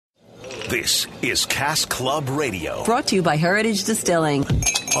This is Cask Club Radio. Brought to you by Heritage Distilling.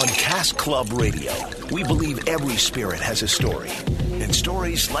 On Cask Club Radio, we believe every spirit has a story. And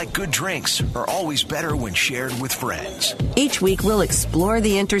stories, like good drinks, are always better when shared with friends. Each week, we'll explore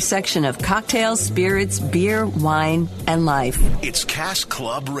the intersection of cocktails, spirits, beer, wine, and life. It's Cask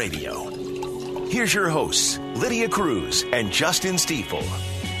Club Radio. Here's your hosts, Lydia Cruz and Justin Stiefel.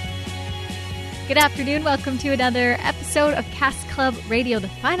 Good afternoon. Welcome to another episode of Cask Club Radio, the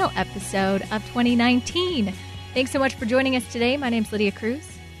final episode of 2019. Thanks so much for joining us today. My name's Lydia Cruz.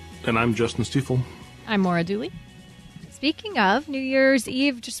 And I'm Justin Stiefel. I'm Maura Dooley. Speaking of New Year's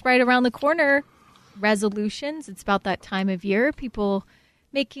Eve, just right around the corner, resolutions. It's about that time of year. People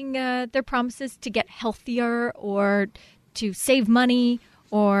making their promises to get healthier or to save money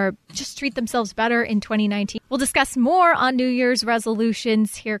or just treat themselves better in 2019. We'll discuss more on New Year's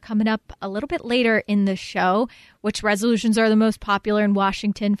resolutions here coming up a little bit later in the show, which resolutions are the most popular in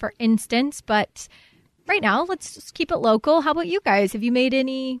Washington, for instance. But right now, let's just keep it local. How about you guys? Have you made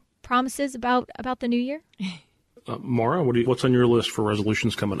any promises about the new year? Maura, what's on your list for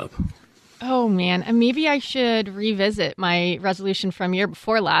resolutions coming up? Oh, man. Maybe I should revisit my resolution from year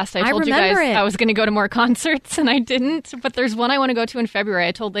before last. I told you guys I was going to go to more concerts, and I didn't. But there's one I want to go to in February.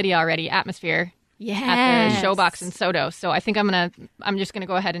 I told Lydia already, Atmosphere. Yes. At the Showbox in Soto. So I think I'm just going to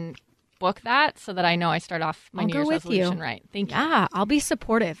go ahead and book that so that I know I start off my New Year's resolution right. Thank you. Yeah, I'll be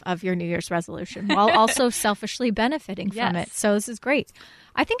supportive of your New Year's resolution while also selfishly benefiting from it. So this is great.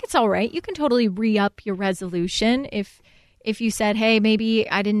 I think it's all right. You can totally re-up your resolution if you said, hey, maybe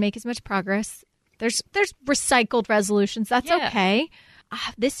I didn't make as much progress. There's recycled resolutions. That's okay.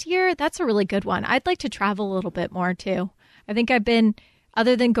 This year, that's a really good one. I'd like to travel a little bit more, too. I think I've been,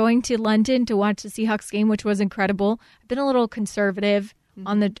 other than going to London to watch the Seahawks game, which was incredible, I've been a little conservative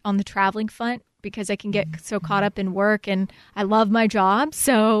on the traveling front because I can get so caught up in work, and I love my job.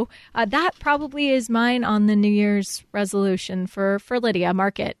 So that probably is mine on the New Year's resolution for Lydia.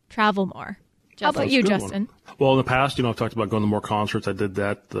 Mark it. Travel more. How about you, Justin? Well, in the past, I've talked about going to more concerts. I did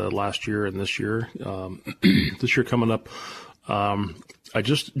that last year and this year. This year coming up, I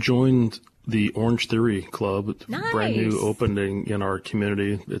just joined the Orange Theory Club. Nice. Brand new opening in our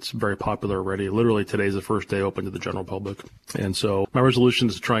community. It's very popular already. Literally today's the first day open to the general public. And so my resolution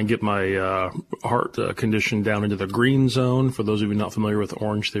is to try and get my heart condition down into the green zone. For those of you not familiar with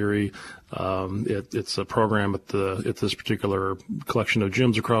Orange Theory, it's a program at this particular collection of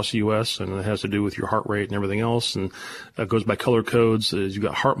gyms across the U.S., and it has to do with your heart rate and everything else. And it goes by color codes. You've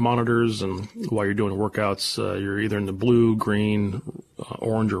got heart monitors, and while you're doing workouts, you're either in the blue, green,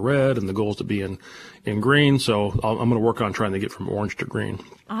 orange, or red, and the goal is to be in green. So I'm going to work on trying to get from orange to green.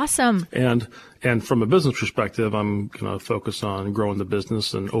 Awesome. And from a business perspective, I'm going to focus on growing the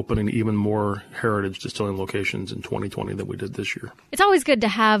business and opening even more Heritage Distilling locations in 2020 than we did this year. It's always good to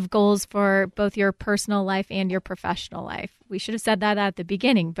have goals for both your personal life and your professional life. We should have said that at the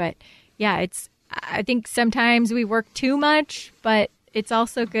beginning, but yeah, I think sometimes we work too much, but it's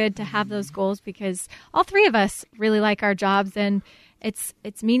also good to have those goals because all three of us really like our jobs, and it's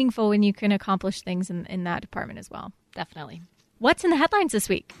meaningful when you can accomplish things in that department as well. Definitely. What's in the headlines this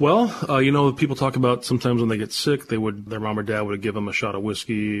week? Well, people talk about sometimes when they get sick, their mom or dad would give them a shot of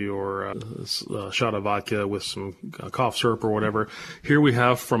whiskey or a shot of vodka with some cough syrup or whatever. Here we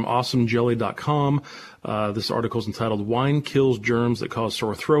have from awesomejelly.com. This article is entitled "Wine Kills Germs That Cause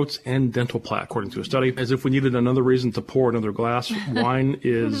Sore Throats and Dental Plaque," according to a study. As if we needed another reason to pour another glass, wine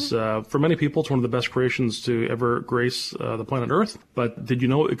is, for many people, it's one of the best creations to ever grace the planet Earth. But did you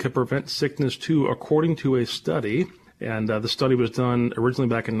know it could prevent sickness too, according to a study? And the study was done originally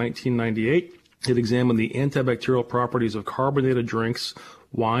back in 1998. It examined the antibacterial properties of carbonated drinks,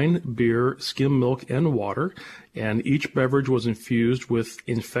 wine, beer, skim milk, and water. And each beverage was infused with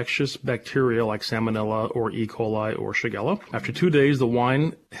infectious bacteria like Salmonella or E. coli or Shigella. After 2 days, the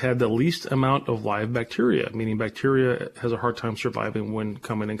wine had the least amount of live bacteria, meaning bacteria has a hard time surviving when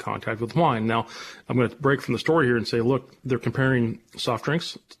coming in contact with wine. Now, I'm going to break from the story here and say, look, they're comparing soft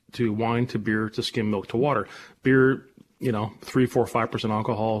drinks to wine, to beer, to skim milk, to water. Beer, 3, 4, 5%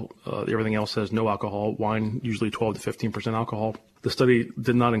 alcohol. Everything else has no alcohol. Wine, usually 12 to 15% alcohol. The study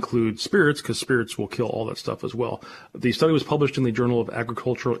did not include spirits because spirits will kill all that stuff as well. The study was published in the Journal of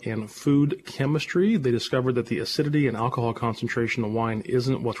Agricultural and Food Chemistry. They discovered that the acidity and alcohol concentration of wine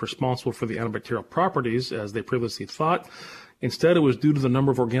isn't what's responsible for the antibacterial properties as they previously thought. Instead, it was due to the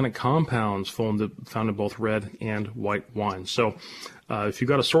number of organic compounds found in both red and white wines. So if you've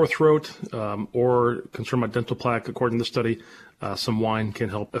got a sore throat or concern about dental plaque, according to the study, some wine can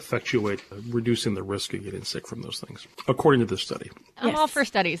help effectuate reducing the risk of getting sick from those things, according to this study. I'm Yes. all for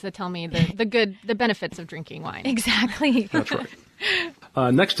studies that tell me the benefits of drinking wine. Exactly. That's right.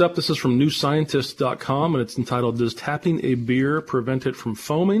 Next up, this is from newscientist.com, and it's entitled, Does Tapping a Beer Prevent It from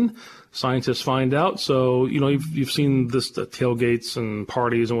Foaming? Scientists find out. So, you've seen this at tailgates and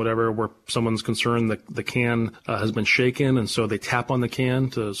parties and whatever where someone's concerned that the can has been shaken, and so they tap on the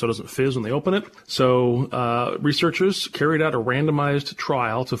can so it doesn't fizz when they open it. So researchers carried out a randomized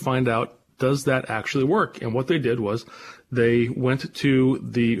trial to find out, does that actually work? And what they did was they went to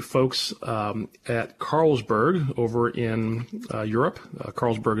the folks at Carlsberg over in Europe.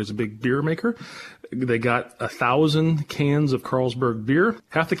 Carlsberg is a big beer maker. They got 1,000 cans of Carlsberg beer.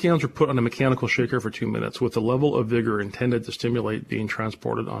 Half the cans were put on a mechanical shaker for 2 minutes with the level of vigor intended to stimulate being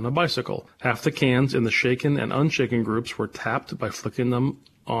transported on a bicycle. Half the cans in the shaken and unshaken groups were tapped by flicking them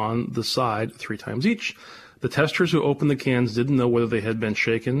on the side 3 times each. The testers who opened the cans didn't know whether they had been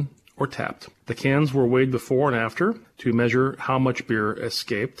shaken or tapped. The cans were weighed before and after to measure how much beer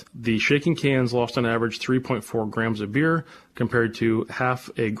escaped. The shaking cans lost on average 3.4 grams of beer compared to half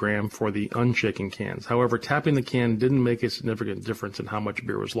a gram for the unshaken cans. However, tapping the can didn't make a significant difference in how much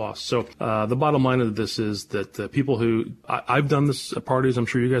beer was lost. So the bottom line of this is that people who, I've done this at parties, I'm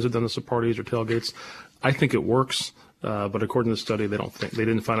sure you guys have done this at parties or tailgates. I think it works. But according to the study, they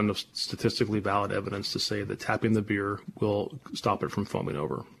didn't find enough statistically valid evidence to say that tapping the beer will stop it from foaming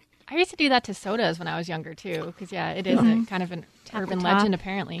over. I used to do that to sodas when I was younger, too, because, it is a kind of an urban legend,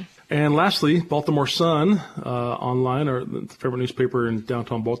 apparently. And lastly, Baltimore Sun, online, or the favorite newspaper in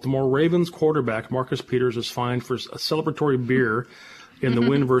downtown Baltimore, Ravens quarterback Marcus Peters is fined for a celebratory beer in the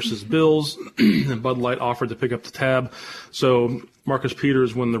win versus Bills, and Bud Light offered to pick up the tab. So Marcus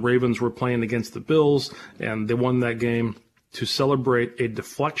Peters, when the Ravens were playing against the Bills, and they won that game, to celebrate a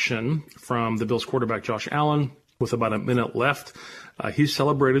deflection from the Bills quarterback Josh Allen with about a minute left, he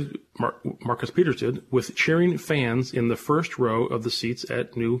celebrated, Marcus Peters did, with cheering fans in the first row of the seats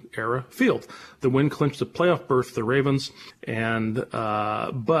at New Era Field. The win clinched a playoff berth for the Ravens, and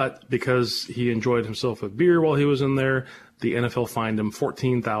but because he enjoyed himself a beer while he was in there, the NFL fined him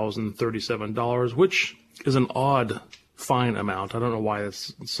 $14,037, which is an odd fine amount. I don't know why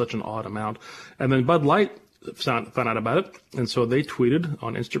it's such an odd amount. And then Bud Light found out about it, and so they tweeted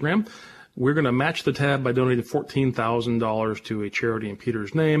on Instagram, "We're going to match the tab by donating $14,000 to a charity in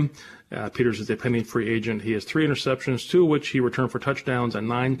Peters' name." Peters is a pending free agent. He has 3 interceptions, 2 of which he returned for touchdowns, and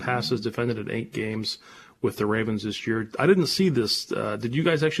 9 passes defended in 8 games with the Ravens this year. I didn't see this. Did you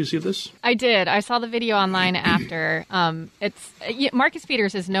guys actually see this? I did. I saw the video online after. Marcus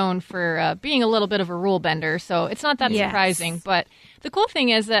Peters is known for being a little bit of a rule bender, so it's not that surprising. But the cool thing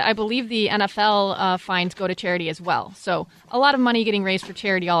is that I believe the NFL fines go to charity as well. So a lot of money getting raised for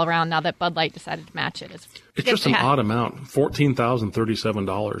charity all around now that Bud Light decided to match it. It's just an odd amount,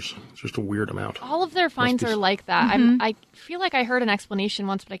 $14,037. It's just a weird amount. All of their fines are like that. Mm-hmm. I feel like I heard an explanation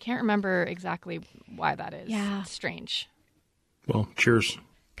once, but I can't remember exactly why that is. Yeah. It's strange. Well, cheers.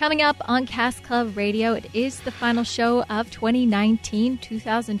 Coming up on Cast Club Radio, it is the final show of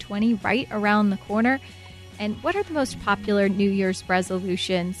 2019-2020, right around the corner. And what are the most popular New Year's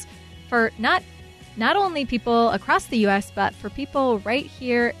resolutions for not only people across the U.S., but for people right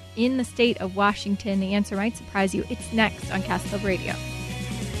here in the state of Washington? The answer might surprise you. It's next on Cast Club Radio.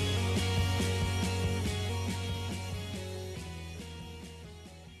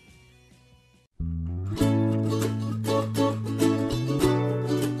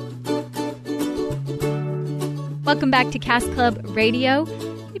 Welcome back to Cast Club Radio.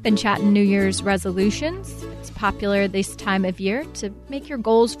 We've been chatting New Year's resolutions. It's popular this time of year to make your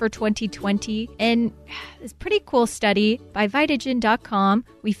goals for 2020. And this pretty cool study by Vitagen.com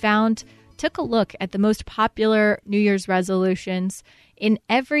took a look at the most popular New Year's resolutions in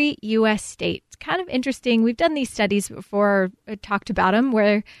every U.S. state. It's kind of interesting. We've done these studies before, talked about them,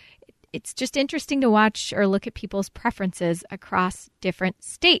 where it's just interesting to watch or look at people's preferences across different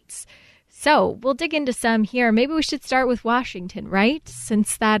states. So we'll dig into some here. Maybe we should start with Washington, right?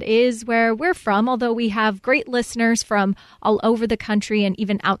 Since that is where we're from, although we have great listeners from all over the country and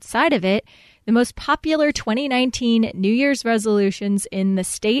even outside of it. The most popular 2019 New Year's resolutions in the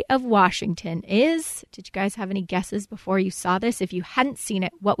state of Washington is, did you guys have any guesses before you saw this? If you hadn't seen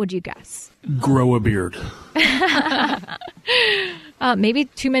it, what would you guess? Grow a beard. Maybe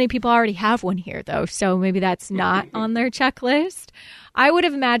too many people already have one here, though, so maybe that's not on their checklist. I would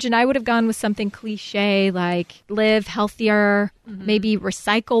have gone with something cliche like live healthier, maybe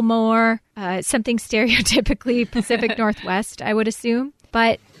recycle more, something stereotypically Pacific Northwest, I would assume.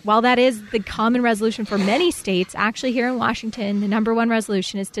 But while that is the common resolution for many states, actually here in Washington, the number one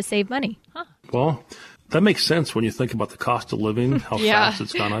resolution is to save money. Huh. Well, that makes sense when you think about the cost of living, how fast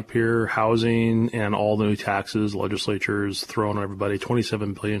it's gone up here, housing, and all the new taxes. Legislatures throwing on everybody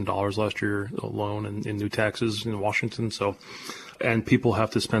 $27 billion last year alone in new taxes in Washington. So and people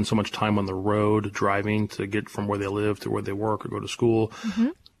have to spend so much time on the road driving to get from where they live to where they work or go to school.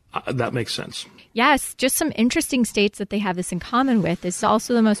 That makes sense. Yes, just some interesting states that they have this in common with. This is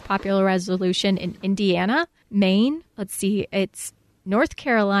also the most popular resolution in Indiana, Maine. Let's see, it's North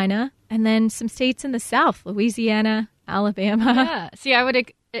Carolina, and then some states in the South, Louisiana, Alabama. Yeah. See, I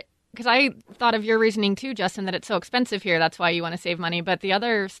would, because I thought of your reasoning too, Justin, that it's so expensive here. That's why you want to save money. But the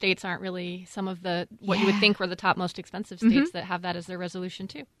other states aren't really some of what you would think were the top most expensive states that have that as their resolution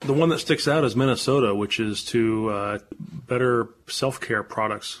too. The one that sticks out is Minnesota, which is to better self-care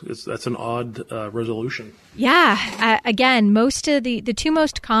products. That's an odd resolution. Yeah. Again, most of the two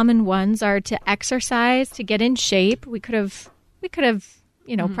most common ones are to exercise, to get in shape. We could have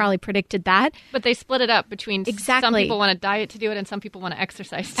probably predicted that. But they split it up between some people want to diet to do it and some people want to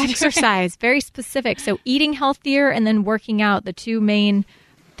exercise to do it. Exercise, very specific. So eating healthier and then working out, the two main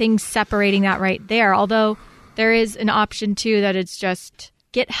things separating that right there. Although there is an option too that it's just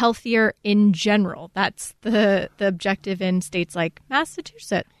get healthier in general. That's the objective in states like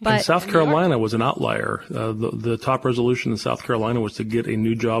Massachusetts. But and South Carolina was an outlier. The top resolution in South Carolina was to get a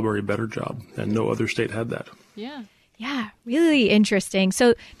new job or a better job, and no other state had that. Yeah. Yeah, really interesting.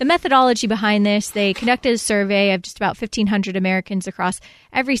 So the methodology behind this, they conducted a survey of just about 1,500 Americans across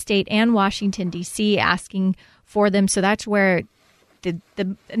every state and Washington, D.C., asking for them. So that's where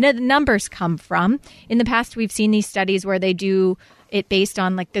the numbers come from. In the past, we've seen these studies where they do it based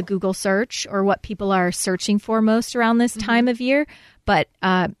on like the Google search or what people are searching for most around this time of year. But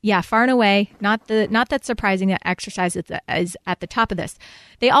far and away, not that surprising that exercise is at the top of this.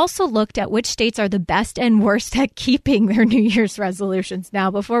 They also looked at which states are the best and worst at keeping their New Year's resolutions. Now,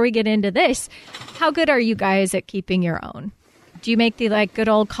 before we get into this, how good are you guys at keeping your own? Do you make the good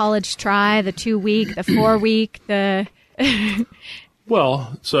old college try, the 2-week, the 4-week, the...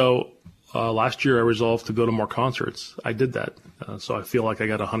 Well, so last year I resolved to go to more concerts. I did that. So I feel like I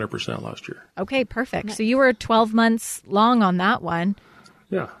got 100% last year. Okay, perfect. So you were 12 months long on that one.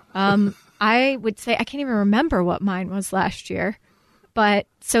 Yeah. I would say I can't even remember what mine was last year. But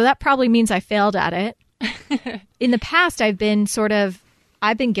so that probably means I failed at it. In the past, I've been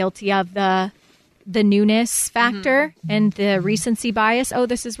guilty of the newness factor and the recency bias. Oh,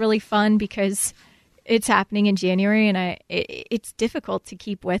 this is really fun because it's happening in January and it's difficult to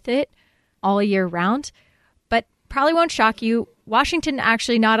keep with it all year round. But probably won't shock you. Washington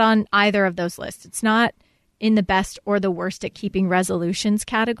actually not on either of those lists. It's not in the best or the worst at keeping resolutions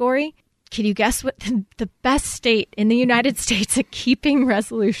category. Can you guess what the best state in the United States at keeping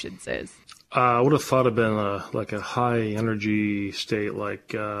resolutions is? I would have thought it'd been a high energy state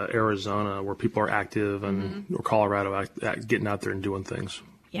like Arizona, where people are active, and or Colorado, getting out there and doing things.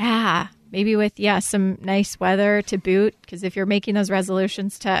 Yeah, maybe with some nice weather to boot. Because if you're making those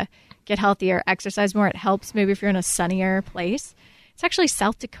resolutions to get healthier, exercise more, it helps. Maybe if you're in a sunnier place. It's actually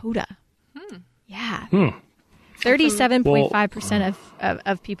South Dakota. Yeah. 37.5%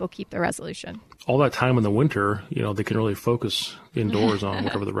 of people keep the resolution. All that time in the winter, they can really focus indoors on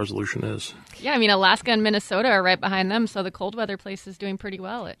whatever the resolution is. Yeah, I mean, Alaska and Minnesota are right behind them, so the cold weather place is doing pretty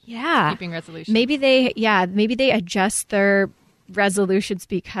well at keeping resolutions. Maybe they adjust their resolutions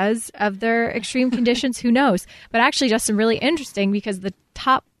because of their extreme conditions. Who knows? But actually, Justin, really interesting because the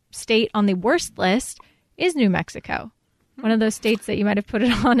top state on the worst list is New Mexico. One of those states that you might have put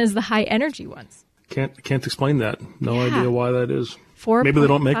it on as the high energy ones. Can't explain that. No idea why that is. 4. Maybe they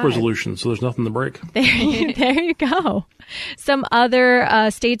don't make resolutions, so there's nothing to break. There you go. Some other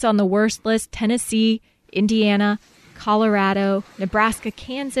states on the worst list: Tennessee, Indiana, Colorado, Nebraska,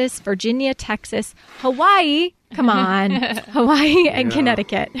 Kansas, Virginia, Texas, Hawaii. Come on, Hawaii and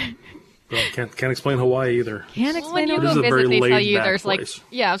Connecticut. Well, can't explain Hawaii either. Can't explain Hawaii. This is a very they tell you laid-back there's place.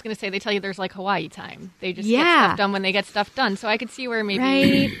 I was going to say they tell you there's Hawaii time. They just get stuff done when they get stuff done. So I could see where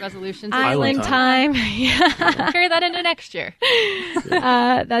maybe resolutions island time. Carry that into next year.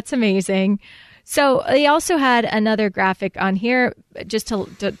 That's amazing. So they also had another graphic on here just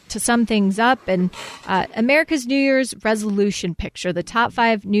to sum things up, and America's New Year's resolution picture, the top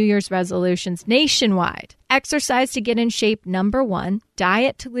 5 New Year's resolutions nationwide. Exercise to get in shape, number 1.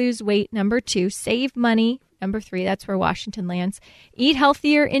 Diet to lose weight, number 2. Save money, number 3. That's where Washington lands. Eat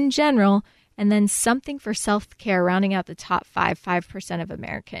healthier in general, and then something for self-care, rounding out the top 5% of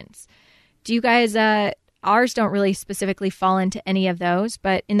Americans. Do you guys... Ours don't really specifically fall into any of those,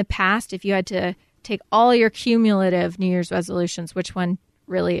 but in the past, if you had to take all your cumulative New Year's resolutions, which one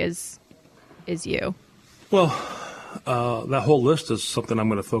really is you? Well, that whole list is something I'm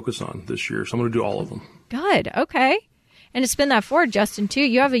going to focus on this year, so I'm going to do all of them. Good. Okay. And to spin that forward, Justin, too,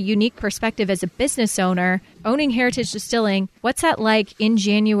 you have a unique perspective as a business owner, owning Heritage Distilling. What's that like in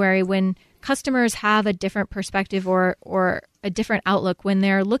January when customers have a different perspective or a different outlook when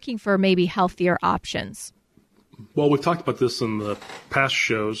they're looking for maybe healthier options? Well, we've talked about this in the past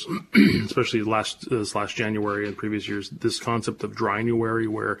shows, especially this last January and previous years, this concept of drynuary,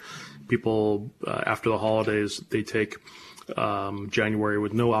 where people, after the holidays, they take January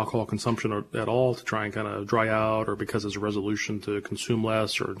with no alcohol consumption at all to try and kind of dry out, or because it's a resolution to consume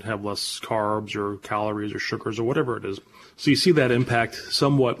less or have less carbs or calories or sugars or whatever it is. So you see that impact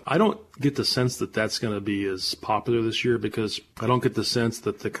somewhat. I don't get the sense that that's going to be as popular this year, because I don't get the sense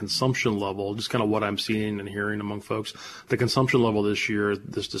that the consumption level, just kind of what I'm seeing and hearing among folks, the consumption level this year,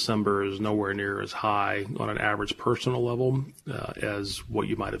 this December, is nowhere near as high on an average personal level as what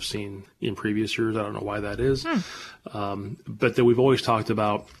you might have seen in previous years. I don't know why that is. But then we've always talked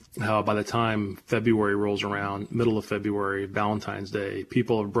about how by the time February rolls around, middle of February, Valentine's Day,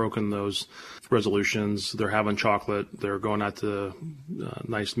 people have broken those resolutions. They're having chocolate. They're going out to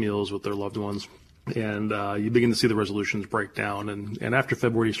nice meals with their loved ones. And you begin to see the resolutions break down. And after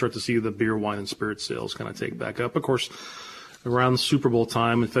February, you start to see the beer, wine, and spirit sales kind of take back up. Of course, around the Super Bowl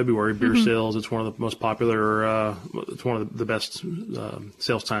time in February, beer sales, it's one of the most popular, it's one of the best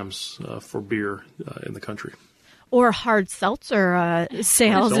sales times for beer in the country. Or hard seltzer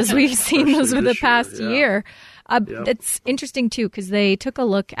sales, as we've seen those over the past year. It's interesting, too, because they took a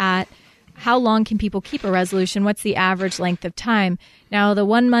look at how long can people keep a resolution? What's the average length of time? Now, the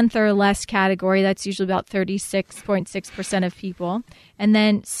 1 month or less category, that's usually about 36.6% of people. And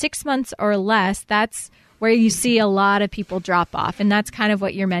then 6 months or less, that's where you see a lot of people drop off. And that's kind of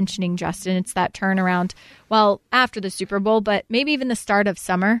what you're mentioning, Justin. It's that turnaround, well, after the Super Bowl, but maybe even the start of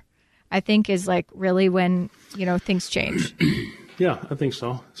summer, I think, is like really when, things change. Yeah, I think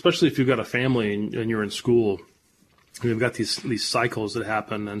so. Especially if you've got a family and you're in school. We've got these cycles that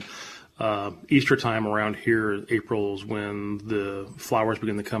happen, and Easter time around here, April, is when the flowers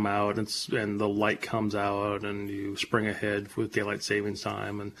begin to come out and the light comes out, and you spring ahead with daylight savings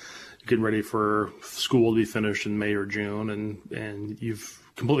time, and you're getting ready for school to be finished in May or June, and you've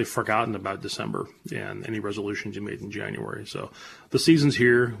completely forgotten about December and any resolutions you made in January. So the season's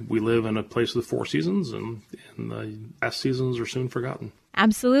here. We live in a place of the four seasons, and the past seasons are soon forgotten.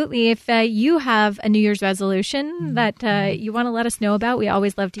 Absolutely. If you have a New Year's resolution that you want to let us know about, we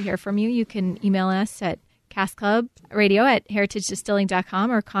always love to hear from you. You can email us at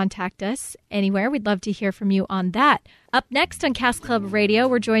caskclubradio@heritagedistilling.com or contact us anywhere. We'd love to hear from you on that. Up next on Cask Club Radio,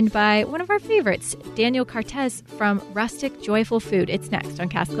 we're joined by one of our favorites, Daniel Cartez from Rustic Joyful Food. It's next on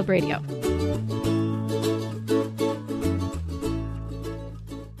Cask Club Radio.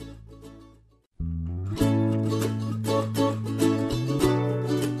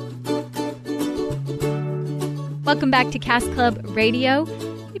 Welcome back to Cask Club Radio.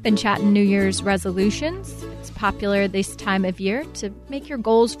 We've been chatting New Year's resolutions. It's popular this time of year to make your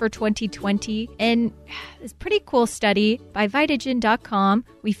goals for 2020. And this pretty cool study by Vitagen.com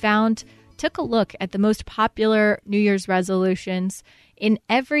took a look at the most popular New Year's resolutions in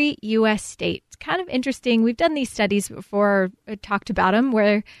every U.S. state. It's kind of interesting. We've done these studies before, talked about them,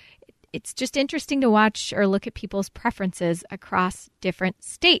 where it's just interesting to watch or look at people's preferences across different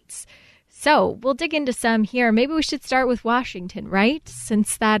states. So we'll dig into some here. Maybe we should start with Washington, right?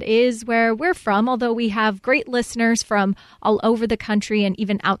 Since that is where we're from, although we have great listeners from all over the country and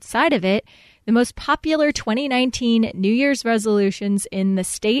even outside of it. The most popular 2019 New Year's resolutions in the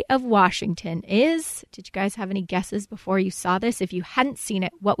state of Washington is, did you guys have any guesses before you saw this? If you hadn't seen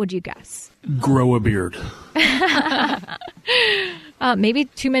it, what would you guess? Grow a beard. Maybe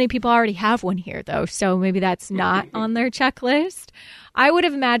too many people already have one here, though, so maybe that's not on their checklist. I would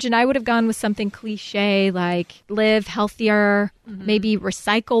have gone with something cliche like live healthier, maybe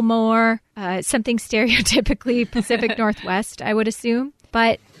recycle more, something stereotypically Pacific Northwest, I would assume.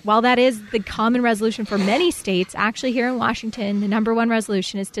 But while that is the common resolution for many states, actually here in Washington, the number one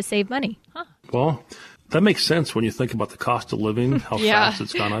resolution is to save money. Huh. Well, that makes sense when you think about the cost of living, how fast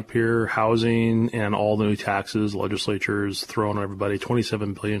it's gone up here, housing, and all the new taxes. Legislatures throwing on everybody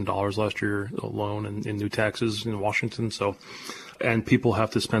 $27 billion last year alone in new taxes in Washington. So, and people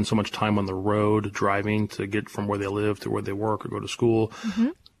have to spend so much time on the road driving to get from where they live to where they work or go to school.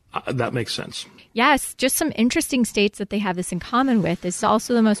 That makes sense. Yes, just some interesting states that they have this in common with. It's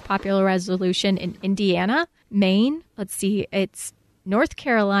also the most popular resolution in Indiana, Maine. Let's see, it's North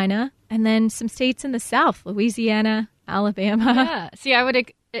Carolina, and then some states in the South, Louisiana, Alabama. Yeah. See,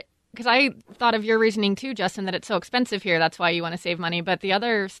 because I thought of your reasoning too, Justin, that it's so expensive here. That's why you want to save money. But the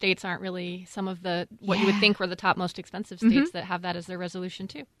other states aren't really some of what you would think were the top most expensive states that have that as their resolution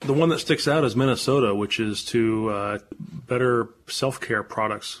too. The one that sticks out is Minnesota, which is to better self-care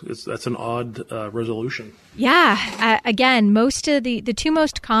products. That's an odd resolution. Yeah. Again, most of the two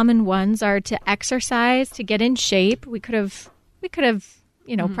most common ones are to exercise, to get in shape. We could have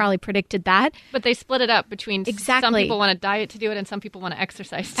probably predicted that. But they split it up between some people want to diet to do it and some people want to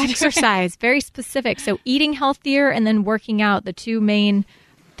exercise to Exercise, very specific. So eating healthier and then working out, the two main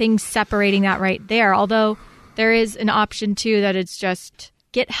things separating that right there. Although there is an option too that it's just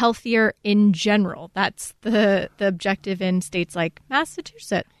get healthier in general. That's the objective in states like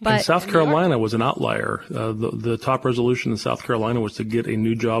Massachusetts. But and South Carolina was an outlier. The top resolution in South Carolina was to get a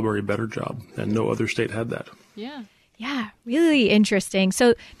new job or a better job, and no other state had that. Yeah. Yeah, really interesting.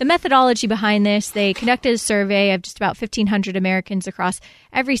 So the methodology behind this, they conducted a survey of just about 1,500 Americans across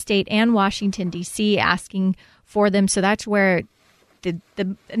every state and Washington, D.C., asking for them. So that's where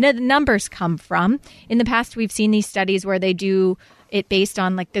the numbers come from. In the past, we've seen these studies where they do it based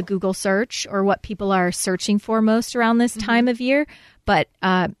on like the Google search or what people are searching for most around this time of year. But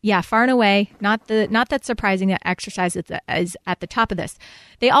far and away, not that surprising that exercise is at the top of this.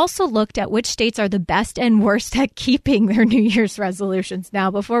 They also looked at which states are the best and worst at keeping their New Year's resolutions. Now,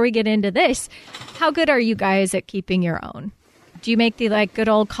 before we get into this, how good are you guys at keeping your own? Do you make the good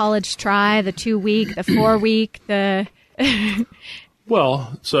old college try, the 2-week, the 4-week, the...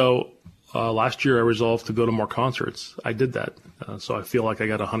 Well, so last year I resolved to go to more concerts. I did that. So I feel like I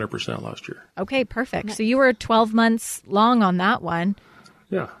got 100% last year. Okay, perfect. So you were 12 months long on that one.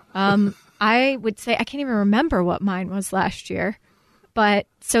 Yeah. I would say I can't even remember what mine was last year. But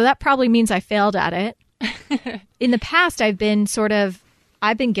so that probably means I failed at it. In the past, I've been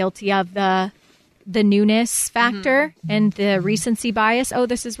guilty of the newness factor and the recency bias. Oh,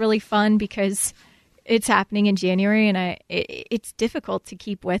 this is really fun because it's happening in January and it's difficult to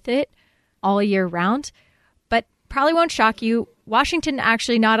keep with it all year round. But probably won't shock you, Washington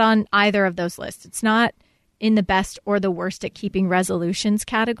actually not on either of those lists. It's not in the best or the worst at keeping resolutions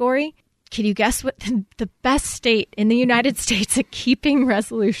category. Can you guess what the best state in the United States at keeping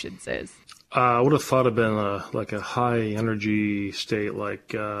resolutions is? I would have thought it'd been a high energy state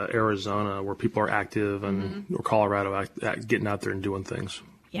like Arizona, where people are active, and or Colorado, getting out there and doing things.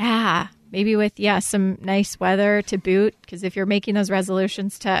 Yeah, maybe with some nice weather to boot. Because if you're making those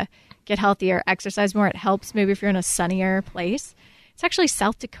resolutions to get healthier, exercise more, it helps. Maybe if you're in a sunnier place. It's actually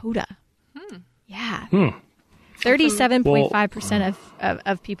South Dakota. Yeah. 37.5%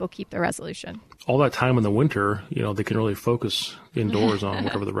 of people keep their resolution. All that time in the winter, they can really focus indoors on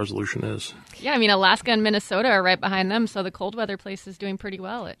whatever the resolution is. Yeah, I mean, Alaska and Minnesota are right behind them, so the cold weather place is doing pretty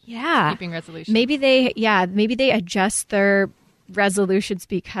well at keeping resolutions. Maybe they adjust their resolutions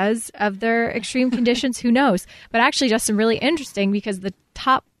because of their extreme conditions. Who knows? But actually, Justin, really interesting because the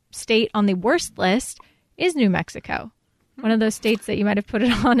top state on the worst list is New Mexico. One of those states that you might have put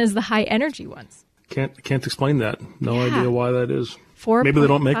it on as the high energy ones. Can't explain that. No idea why that is. 4. Maybe they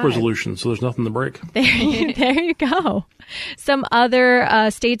don't make resolutions, so there's nothing to break. There you go. Some other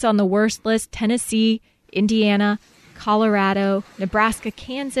states on the worst list: Tennessee, Indiana, Colorado, Nebraska,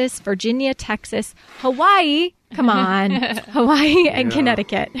 Kansas, Virginia, Texas, Hawaii. Come on, Hawaii and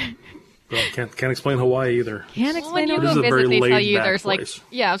Connecticut. Well, can't explain Hawaii either. Can't explain Hawaii. This is a very they tell you laid-back there's place.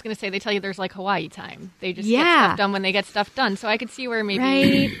 I was going to say they tell you there's Hawaii time. They just get stuff done when they get stuff done. So I could see where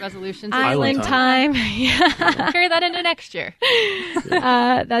maybe resolutions island time. Carry that into next year.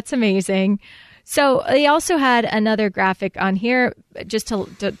 That's amazing. So they also had another graphic on here just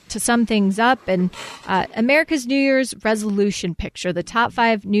to sum things up, and America's New Year's resolution picture, the top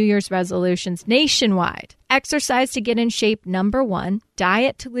 5 New Year's resolutions nationwide. Exercise to get in shape, number 1.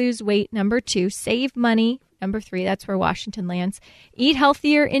 Diet to lose weight, number 2. Save money, number 3. That's where Washington lands. Eat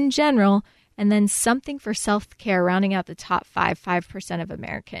healthier in general, and then something for self-care, rounding out the top 5% of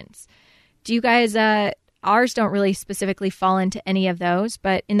Americans. Do you guys... Ours don't really specifically fall into any of those,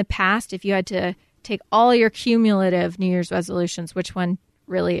 but in the past, if you had to take all your cumulative New Year's resolutions, which one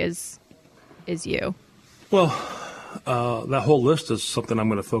really is you? Well, that whole list is something I'm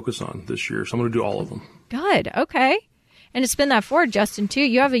going to focus on this year, so I'm going to do all of them. Good. Okay. And to spin that forward, Justin, too,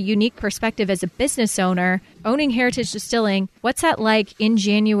 you have a unique perspective as a business owner, owning Heritage Distilling. What's that like in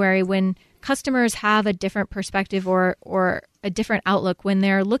January when customers have a different perspective or a different outlook when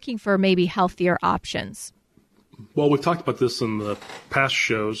they're looking for maybe healthier options? Well, we've talked about this in the past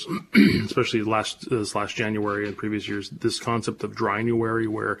shows, especially this last January and previous years, this concept of Drynuary,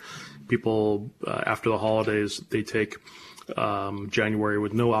 where people, after the holidays, they take January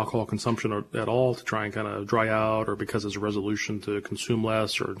with no alcohol consumption at all to try and kind of dry out, or because it's a resolution to consume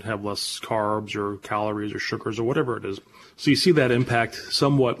less or have less carbs or calories or sugars or whatever it is. So you see that impact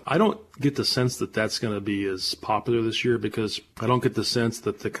somewhat. I don't get the sense that that's going to be as popular this year, because I don't get the sense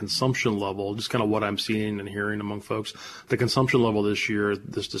that the consumption level, just kind of what I'm seeing and hearing among folks, the consumption level this year,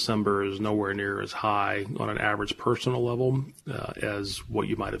 this December, is nowhere near as high on an average personal level as what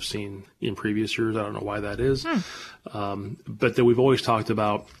you might have seen in previous years. I don't know why that is. But then we've always talked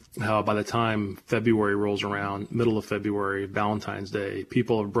about how by the time February rolls around, middle of February, Valentine's Day,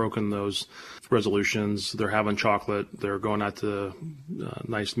 people have broken those resolutions. They're having chocolate. They're going out to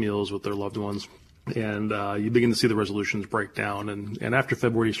nice meals with their loved ones. And you begin to see the resolutions break down. And after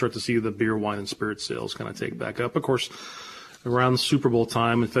February, you start to see the beer, wine, and spirit sales kind of take back up. Of course, around the Super Bowl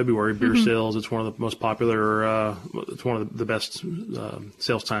time in February, beer sales, it's one of the most popular, it's one of the best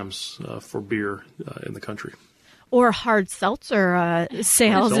sales times for beer in the country. Or hard seltzer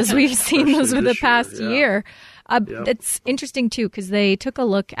sales, as we've seen those over the past year. It's interesting, too, because they took a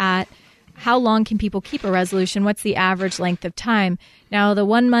look at how long can people keep a resolution? What's the average length of time? Now, the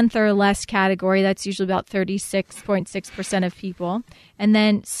 1 month or less category, that's usually about 36.6% of people. And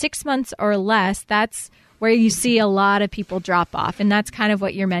then 6 months or less, that's where you see a lot of people drop off. And that's kind of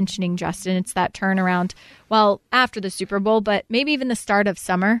what you're mentioning, Justin. It's that turnaround, well, after the Super Bowl, but maybe even the start of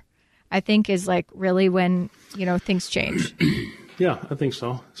summer, I think, is like really when, things change. Yeah, I think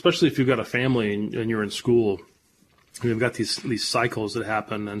so. Especially if you've got a family and you're in school. You've got these cycles that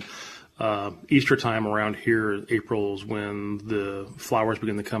happen. And Easter time around here, April, is when the flowers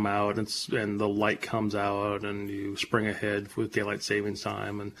begin to come out and the light comes out, and you spring ahead with daylight savings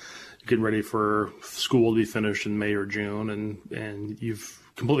time, and you're getting ready for school to be finished in May or June, and you've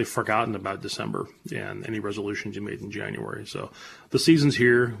completely forgotten about December and any resolutions you made in January. So the season's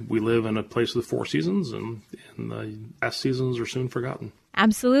here. We live in a place with 4 seasons, and the past seasons are soon forgotten.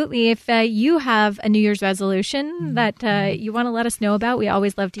 Absolutely. If you have a New Year's resolution that you want to let us know about, we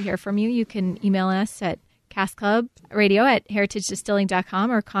always love to hear from you. You can email us at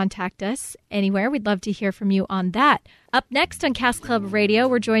caskclubradio@heritagedistilling.com or contact us anywhere. We'd love to hear from you on that. Up next on Cask Club Radio,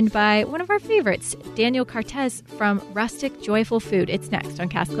 we're joined by one of our favorites, Daniel Cartez from Rustic Joyful Food. It's next on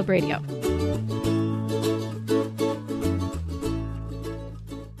Cask Club Radio.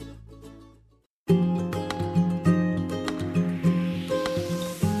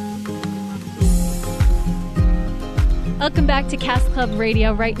 Welcome back to Cask Club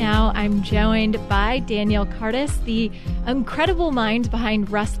Radio. Right now, I'm joined by Daniel Cartez, the incredible mind behind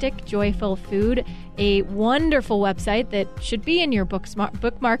Rustic Joyful Food, a wonderful website that should be in your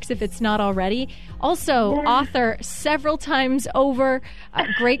bookmarks if it's not already. Also, author several times over,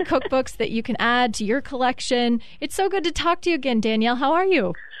 great cookbooks that you can add to your collection. It's so good to talk to you again, Danielle. How are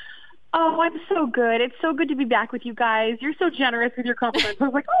you? Oh, I'm so good. It's so good to be back with you guys. You're so generous with your compliments. I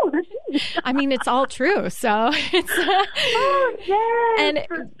was like, oh, this is... I mean, it's all true. So it's... oh, yes. And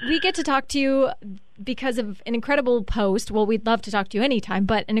we get to talk to you because of an incredible post. Well, we'd love to talk to you anytime,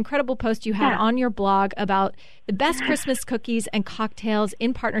 but an incredible post you had on your blog about the best Christmas cookies and cocktails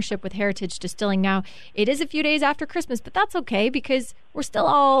in partnership with Heritage Distilling. Now, it is a few days after Christmas, but that's okay because we're still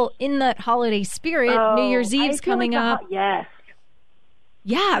all in that holiday spirit. New Year's Eve's coming up. Yes.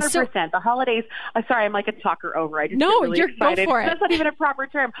 Yeah, 100%. So the holidays. Sorry, I'm like a talker over. I just no, get really you're excited. Go for it. That's not even a proper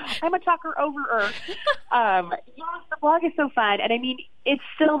term. I'm a talker over. Yes, the blog is so fun, and I mean, it's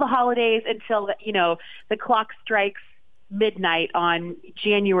still the holidays until the clock strikes midnight on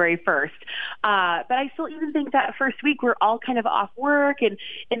January 1st. But I still even think that first week we're all kind of off work and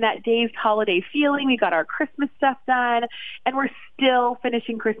in that dazed holiday feeling. We got our Christmas stuff done, and we're still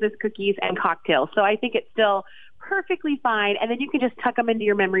finishing Christmas cookies and cocktails. So I think it's still perfectly fine, and then you can just tuck them into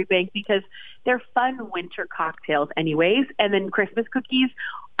your memory bank because they're fun winter cocktails anyways. And then Christmas cookies,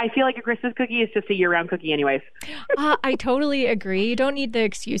 I feel like a Christmas cookie is just a year-round cookie anyways. I totally agree. You don't need the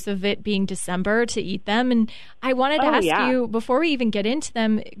excuse of it being December to eat them. And I wanted to ask you, before we even get into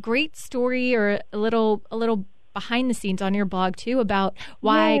them, great story or a little behind the scenes on your blog too about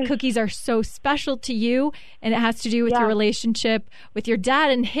why cookies are so special to you, and it has to do with your relationship with your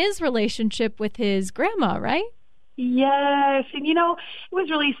dad and his relationship with his grandma, right? Yes. And, it was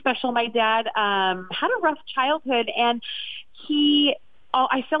really special. My dad had a rough childhood, and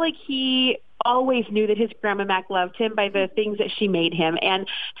I felt like he always knew that his grandma Mac loved him by the things that she made him. And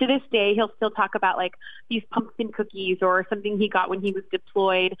to this day, he'll still talk about like these pumpkin cookies or something he got when he was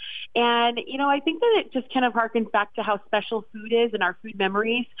deployed. And, I think that it just kind of harkens back to how special food is and our food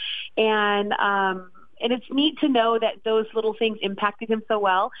memories. And it's neat to know that those little things impacted him so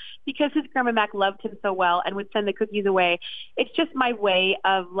well because his Grandma Mac loved him so well and would send the cookies away. It's just my way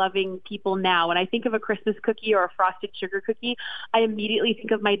of loving people now. When I think of a Christmas cookie or a frosted sugar cookie, I immediately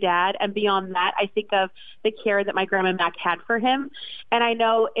think of my dad. And beyond that, I think of the care that my Grandma Mac had for him. And I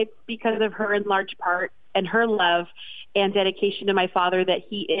know it's because of her in large part and her love and dedication to my father that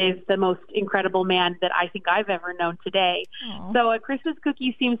he is the most incredible man that I think I've ever known today. Aww. So a Christmas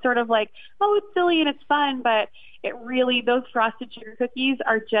cookie seems sort of like, oh, it's silly and it's fun, but it really, those frosted sugar cookies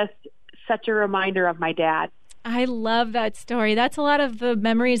are just such a reminder of my dad. I love that story. That's a lot of the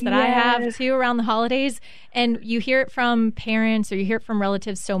memories that I have, too, around the holidays. And you hear it from parents or you hear it from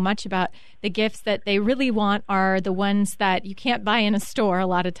relatives so much about the gifts that they really want are the ones that you can't buy in a store a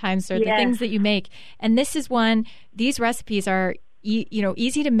lot of times, or the things that you make. And this is one, these recipes are,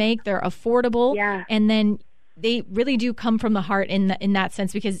 easy to make. They're affordable. Yeah. And then they really do come from the heart in that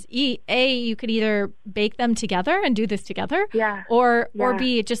sense, because you could either bake them together and do this together, or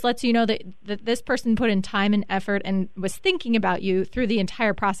B, it just lets you know that this person put in time and effort and was thinking about you through the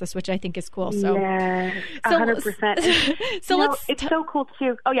entire process, which I think is cool. So, 100%. So it's so cool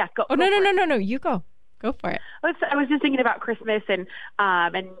too. Oh yeah, go. Oh no, you go. Go for it. I was just thinking about Christmas, and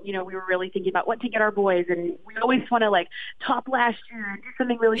we were really thinking about what to get our boys, and we always want to like top last year and do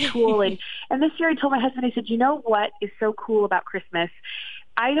something really cool. and this year I told my husband, I said, you know what is so cool about Christmas?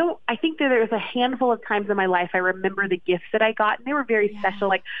 I think that there was a handful of times in my life I remember the gifts that I got, and they were very special.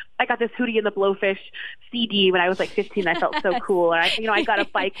 Like I got this Hootie and the Blowfish CD when I was like 15. I felt so cool. And I got a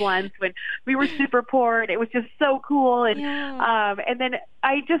bike once when we were super poor, and it was just so cool. And and then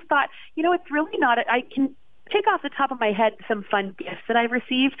I just thought, it's really not. I can pick off the top of my head some fun gifts that I've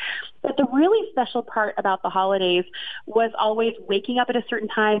received, but the really special part about the holidays was always waking up at a certain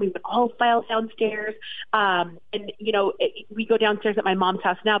time. We would all file downstairs, we go downstairs at my mom's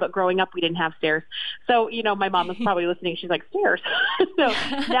house now, but growing up we didn't have stairs. So, my mom was probably listening. She's like, stairs. So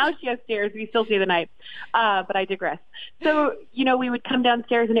now she has stairs. We still stay the night, but I digress. So, we would come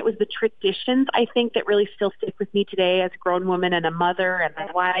downstairs, and it was the traditions, I think, that really still stick with me today as a grown woman and a mother and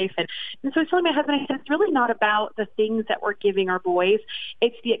a wife. And so I was telling my husband, I said, it's really not about the things that we're giving our boys.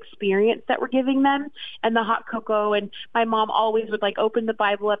 It's the experience that we're giving them, and the hot cocoa. And my mom always would like open the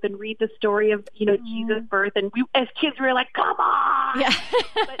Bible up and read the story of, Jesus' birth. And we, as kids, we were like, come on. Yeah.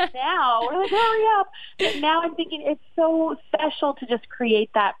 But now we're like, hurry up. But now I'm thinking it's so special to just create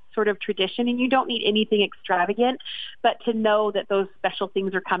that sort of tradition, and you don't need anything extravagant, but to know that those special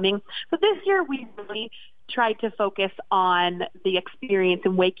things are coming. So this year we really tried to focus on the experience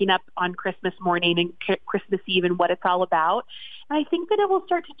and waking up on Christmas morning and Christmas Eve and what it's all about. And I think that it will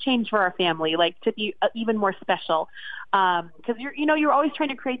start to change for our family, like to be even more special. Because you're always trying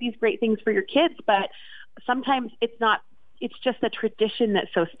to create these great things for your kids, but sometimes it's not. It's just a tradition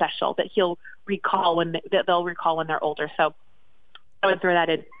that's so special that they'll recall when they're older. So I would throw that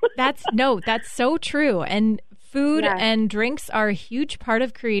in. That's so true. And food and drinks are a huge part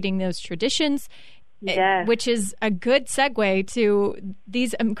of creating those traditions, which is a good segue to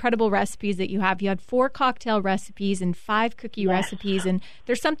these incredible recipes that you have. You had 4 cocktail recipes and 5 cookie recipes, and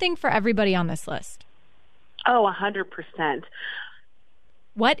there's something for everybody on this list. Oh, 100%.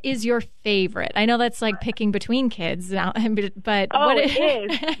 What is your favorite? I know that's like picking between kids now, but it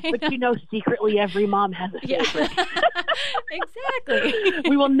is. But secretly every mom has a favorite. Exactly.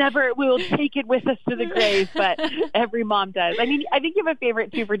 We will take it with us to the grave, but every mom does. I mean, I think you have a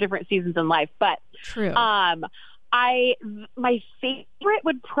favorite too for different seasons in life, but true. My favorite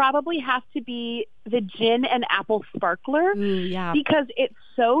would probably have to be the gin and apple sparkler. Because it's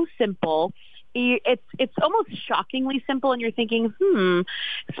so simple. It's almost shockingly simple, and you're thinking,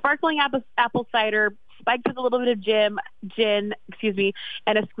 sparkling apple cider spiked with a little bit of gin, and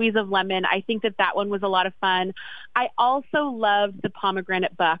a squeeze of lemon. I think that one was a lot of fun. I also love the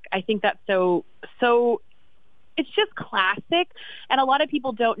pomegranate buck. I think that's so it's just classic, and a lot of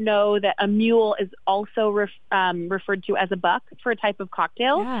people don't know that a mule is also referred to as a buck for a type of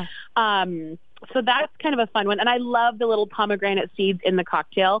cocktail. Yeah. So that's kind of a fun one. And I love the little pomegranate seeds in the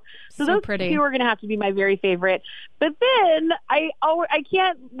cocktail. So those pretty. 2 are going to have to be my very favorite. But then I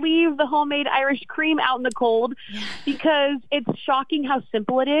can't leave the homemade Irish cream out in the cold because it's shocking how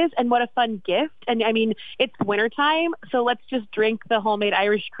simple it is and what a fun gift. And I mean, it's wintertime, so let's just drink the homemade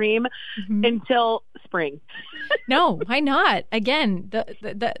Irish cream until spring. No, why not? Again,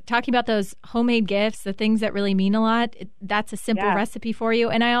 the talking about those homemade gifts, the things that really mean a lot, that's a simple recipe for you.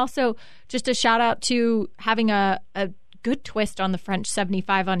 And I also, just a shout out to having a good twist on the French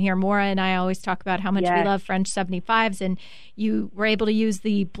 75 on here. Maura and I always talk about how much we love French 75s, and you were able to use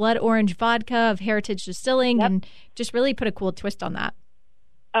the blood orange vodka of Heritage Distilling and just really put a cool twist on that.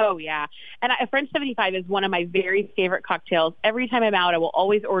 Oh, yeah. And a French 75 is one of my very favorite cocktails. Every time I'm out, I will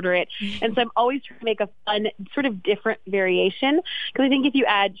always order it. And so I'm always trying to make a fun, sort of different variation. Because I think if you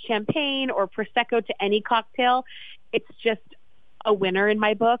add champagne or Prosecco to any cocktail, it's just a winner in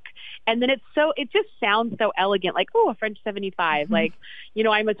my book. And then it just sounds so elegant, like, oh, a French 75. Mm-hmm. Like, you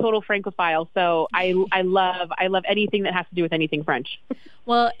know, I'm a total Francophile, so I love anything that has to do with anything French.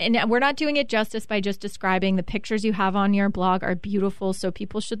 Well, and we're not doing it justice by just describing. The pictures you have on your blog are beautiful, so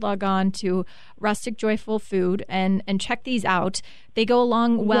people should log on to Rustic Joyful Food and check these out. They go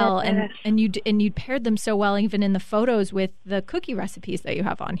along well, yes. and you paired them so well, even in the photos, with the cookie recipes that you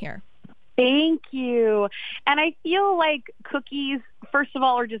have on here. Thank you. And I feel like cookies, first of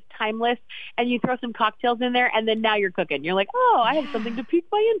all, are just timeless, and you throw some cocktails in there, and then now you're cooking. You're like, oh, I have something to pique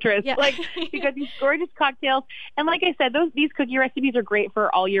my interest. Yeah. Like, because these gorgeous cocktails. And like I said, these cookie recipes are great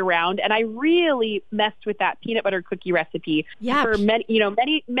for all year round. And I really messed with that peanut butter cookie recipe for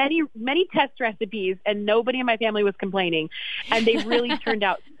many test recipes, and nobody in my family was complaining. And they really turned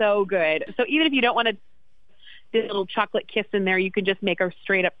out so good. So even if you don't want to a little chocolate kiss in there, you can just make a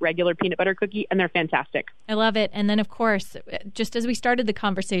straight up regular peanut butter cookie, and they're fantastic. I love it. And then, of course, just as we started the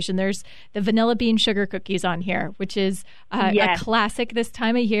conversation, there's the vanilla bean sugar cookies on here, which is a classic this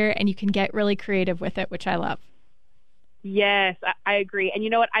time of year, and you can get really creative with it, which I love. Yes, I agree. And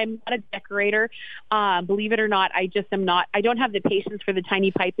you know what? I'm not a decorator. Believe it or not, I just am not. I don't have the patience for the tiny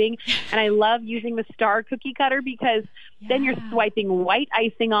piping. And I love using the Star cookie cutter because then you're swiping white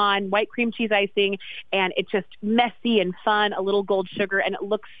icing on, white cream cheese icing, and it's just messy and fun, a little gold sugar, and it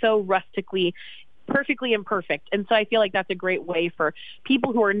looks so rustically, perfectly imperfect. And so I feel like that's a great way for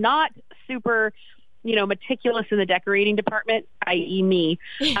people who are not super meticulous in the decorating department, i.e. me,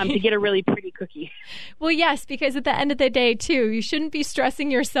 to get a really pretty cookie. Well, yes, because at the end of the day, too, you shouldn't be stressing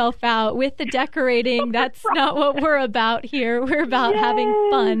yourself out with the decorating. That's not what we're about here. We're about having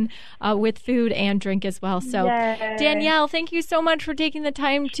fun with food and drink as well. So, Danielle, thank you so much for taking the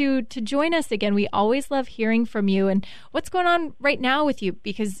time to join us again. We always love hearing from you. And what's going on right now with you?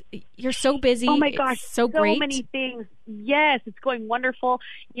 Because you're so busy. Oh, my gosh. It's so great. So many things. Yes, it's going wonderful.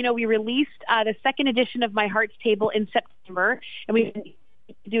 We released the second edition of My Heart's Table in September, and we've been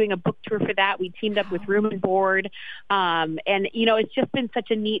doing a book tour for that. We teamed up with Room and Board, and it's just been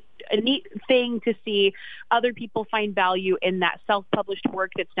such a neat thing to see other people find value in that self-published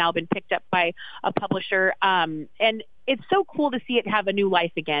work that's now been picked up by a publisher, and it's so cool to see it have a new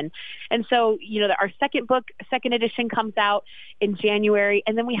life again. And so, our second edition comes out in January,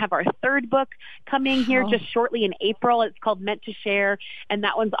 and then we have our third book coming here just shortly in April. It's called Meant to Share, and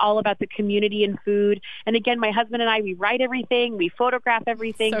that one's all about the community and food. And again, my husband and I, we write everything, we photograph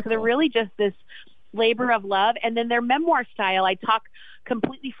everything, so they're really just this labor of love. And then they're memoir style. I talk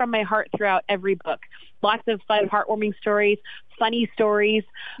completely from my heart throughout every book. Lots of fun, heartwarming stories, funny stories.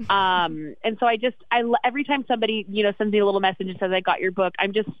 And so every time somebody, sends me a little message and says, I got your book,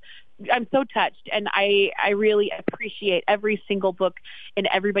 I'm so touched. And I really appreciate every single book in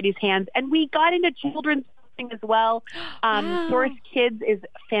everybody's hands. And we got into children's as well. Source Kids is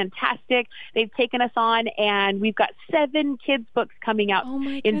fantastic. They've taken us on, and we've got 7 kids books coming out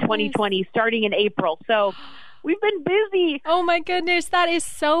in 2020, starting in April. So we've been busy. Oh, my goodness. That is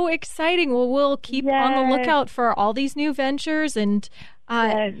so exciting. Well, we'll keep on the lookout for all these new ventures. And,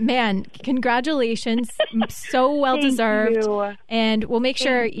 man, congratulations. So well-deserved. And we'll make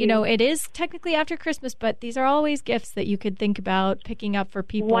sure, it is technically after Christmas, but these are always gifts that you could think about picking up for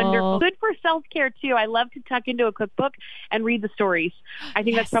people. Wonderful. Good for self-care, too. I love to tuck into a cookbook and read the stories. I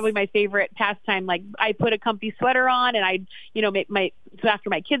think that's probably my favorite pastime. Like, I put a comfy sweater on, and I, after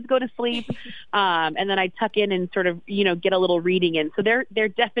my kids go to sleep, and then I tuck in and sort of, get a little reading in. So they're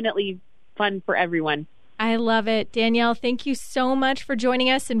definitely fun for everyone. I love it. Danielle, thank you so much for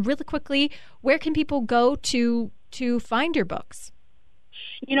joining us. And really quickly, where can people go to find your books?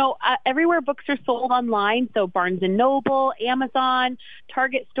 Everywhere books are sold online, so Barnes & Noble, Amazon,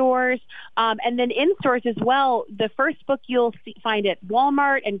 Target stores, and then in stores as well. The first book you'll find at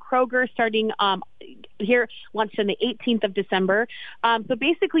Walmart and Kroger starting here, launched on the 18th of December. So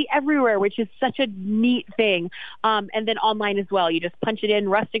basically everywhere, which is such a neat thing. And then online as well. You just punch it in,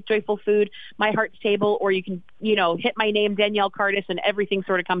 Rustic Joyful Food, My Heart's Table, or you can, hit my name, Danielle Cardis, and everything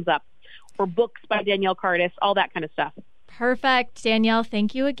sort of comes up. Or books by Danielle Cardis, all that kind of stuff. Perfect. Danielle,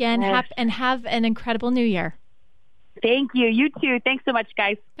 thank you again. And have an incredible new year. Thank you. You too. Thanks so much,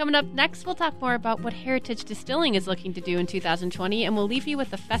 guys. Coming up next, we'll talk more about what Heritage Distilling is looking to do in 2020, and we'll leave you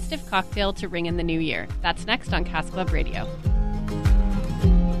with a festive cocktail to ring in the new year. That's next on Cask Club Radio.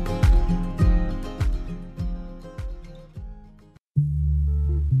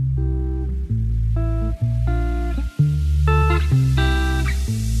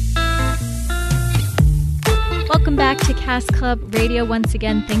 back to Cask Club Radio. Once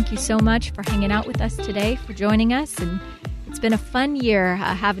again, thank you so much for hanging out with us today, for joining us. And it's been a fun year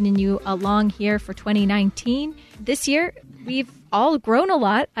having you along here for 2019. This year, we've all grown a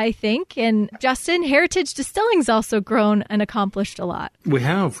lot, I think. And Justin, Heritage Distilling's also grown and accomplished a lot. We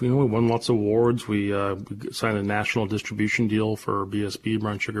have. We won lots of awards. We signed a national distribution deal for BSB,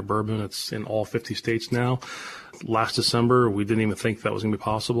 Brown Sugar Bourbon. It's in all 50 states now. Last December, we didn't even think that was going to be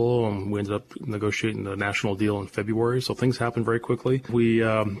possible, and we ended up negotiating the national deal in February, so things happened very quickly. We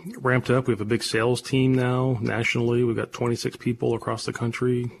ramped up. We have a big sales team now nationally. We've got 26 people across the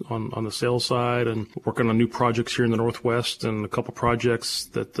country on the sales side, and working on new projects here in the Northwest, and a couple projects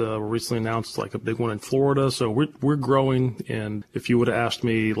that were recently announced, like a big one in Florida. So we're growing, and if you would have asked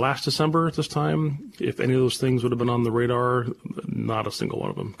me last December at this time if any of those things would have been on the radar, not a single one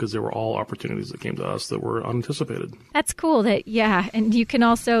of them, because they were all opportunities that came to us that were unanticipated. That's cool. And you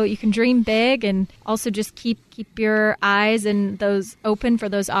can dream big and also just keep your eyes and those open for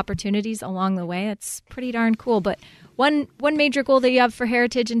those opportunities along the way. That's pretty darn cool. But one major goal that you have for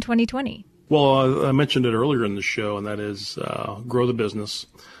Heritage in 2020? Well, I mentioned it earlier in the show, and that is grow the business,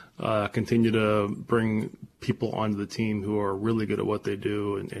 continue to bring people onto the team who are really good at what they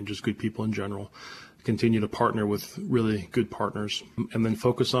do and just good people in general. Continue to partner with really good partners, and then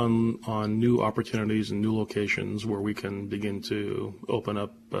focus on new opportunities and new locations where we can begin to open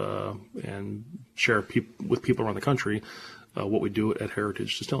up and share with people around the country what we do at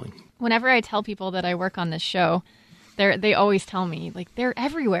Heritage Distilling. Whenever I tell people that I work on this show, they always tell me, like, they're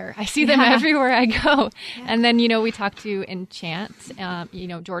everywhere. I see them everywhere I go. Yeah. And then, we talked to Enchant,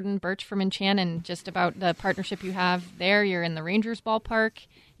 Jordan Birch from Enchant, and just about the partnership you have there. You're in the Rangers ballpark.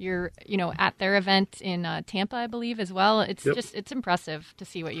 You're, at their event in Tampa, I believe, as well. It's it's impressive to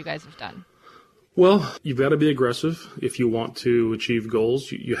see what you guys have done. Well, you've got to be aggressive if you want to achieve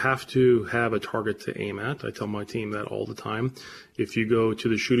goals. You have to have a target to aim at. I tell my team that all the time. If you go to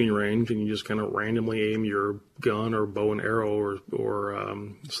the shooting range and you just kind of randomly aim your gun or bow and arrow or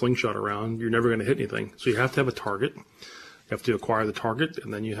slingshot around, you're never going to hit anything. So you have to have a target. You have to acquire the target,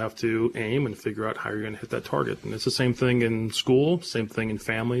 and then you have to aim and figure out how you're going to hit that target. And it's the same thing in school, same thing in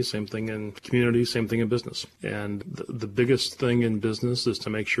family, same thing in community, same thing in business. And the biggest thing in business is to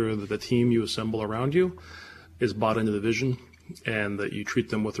make sure that the team you assemble around you is bought into the vision, and that you treat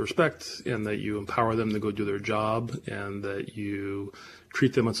them with respect, and that you empower them to go do their job, and that you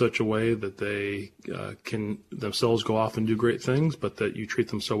treat them in such a way that they can themselves go off and do great things, but that you treat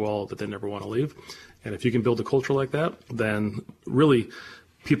them so well that they never want to leave. And if you can build a culture like that, then really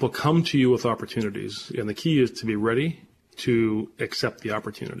people come to you with opportunities. And the key is to be ready to accept the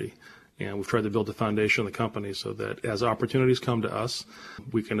opportunity. And we've tried to build the foundation of the company so that as opportunities come to us,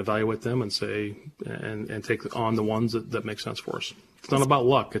 we can evaluate them and say, and take on the ones that make sense for us. It's not about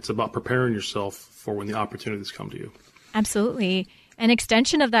luck. It's about preparing yourself for when the opportunities come to you. Absolutely. An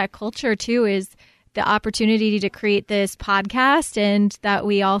extension of that culture, too, is the opportunity to create this podcast, and that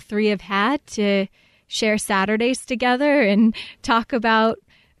we all three have had to share Saturdays together and talk about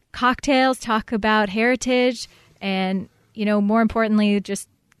cocktails, talk about heritage, and, more importantly, just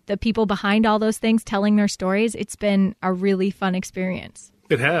the people behind all those things telling their stories. It's been a really fun experience.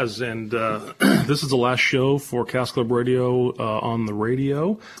 It has, and this is the last show for Cask Club Radio on the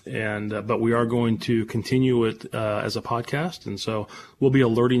radio, and but we are going to continue it as a podcast, and so we'll be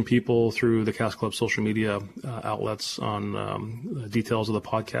alerting people through the Cask Club social media outlets on details of the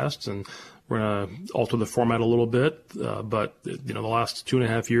podcasts, and we're going to alter the format a little bit, but the last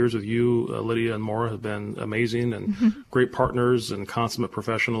 2.5 years with you, Lydia and Maura, have been amazing and great partners and consummate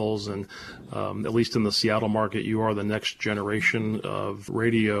professionals. And at least in the Seattle market, you are the next generation of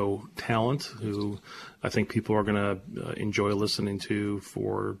radio talent who I think people are going to enjoy listening to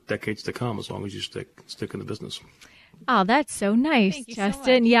for decades to come, as long as you stick in the business. Oh, that's so nice,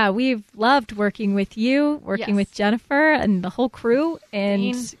 Justin. So yeah, we've loved working with you, working with Jennifer and the whole crew,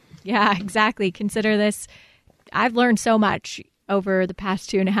 and. Yeah, exactly. Consider this. I've learned so much over the past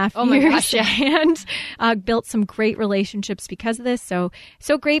 2.5 years. Oh my gosh, yeah. And built some great relationships because of this. So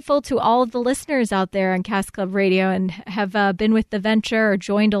grateful to all of the listeners out there on Cask Club Radio and have been with the venture or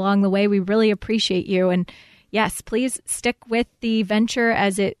joined along the way. We really appreciate you. And yes, please stick with the venture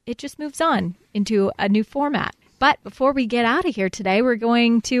as it just moves on into a new format. But before we get out of here today, we're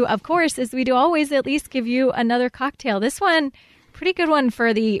going to, of course, as we do always, at least give you another cocktail. This one, pretty good one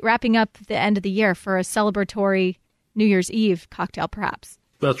for the wrapping up the end of the year for a celebratory New Year's Eve cocktail, perhaps.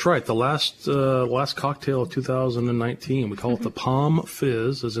 That's right. The last cocktail of 2019. We call it the Pom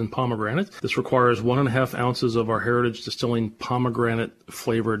Fizz, as in pomegranate. This requires 1.5 ounces of our Heritage Distilling pomegranate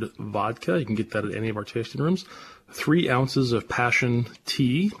flavored vodka. You can get that at any of our tasting rooms. 3 ounces of passion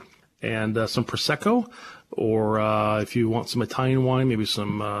tea and some Prosecco. Or if you want some Italian wine, maybe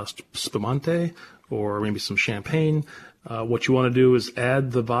some spumante or maybe some champagne. What you want to do is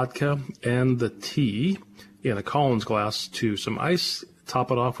add the vodka and the tea in a Collins glass to some ice, top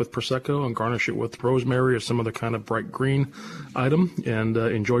it off with Prosecco, and garnish it with rosemary or some other kind of bright green item, and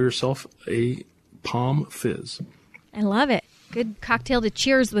enjoy yourself a Palm Fizz. I love it. Good cocktail to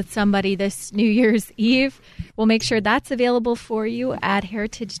cheers with somebody this New Year's Eve. We'll make sure that's available for you at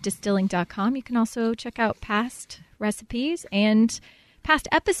heritagedistilling.com. You can also check out past recipes and past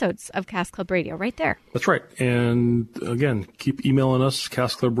episodes of Cask Club Radio right there. That's right. And again, keep emailing us,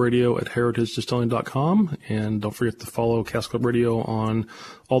 caskclubradio@heritagedistilling.com. And don't forget to follow Cask Club Radio on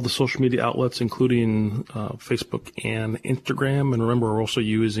all the social media outlets, including Facebook and Instagram. And remember, we're also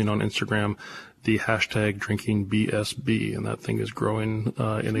using on Instagram the hashtag DrinkingBSB. And that thing is growing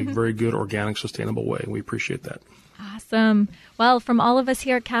in a very good, organic, sustainable way. We appreciate that. Awesome. Well, from all of us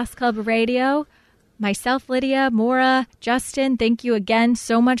here at Cask Club Radio, myself, Lydia, Maura, Justin, thank you again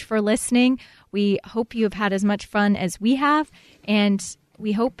so much for listening. We hope you have had as much fun as we have, and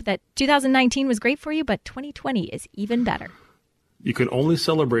we hope that 2019 was great for you, but 2020 is even better. You can only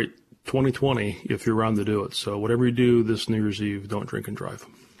celebrate 2020 if you're around to do it. So whatever you do this New Year's Eve, don't drink and drive.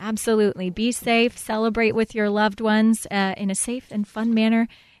 Absolutely. Be safe. Celebrate with your loved ones in a safe and fun manner,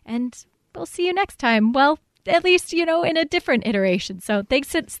 and we'll see you next time. Well, at least, in a different iteration. So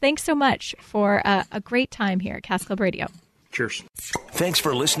thanks so much for a great time here at Cask Club Radio. Cheers. Thanks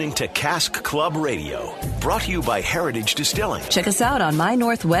for listening to Cask Club Radio, brought to you by Heritage Distilling. Check us out on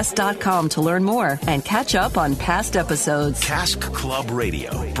mynorthwest.com to learn more and catch up on past episodes. Cask Club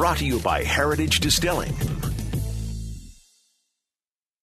Radio, brought to you by Heritage Distilling.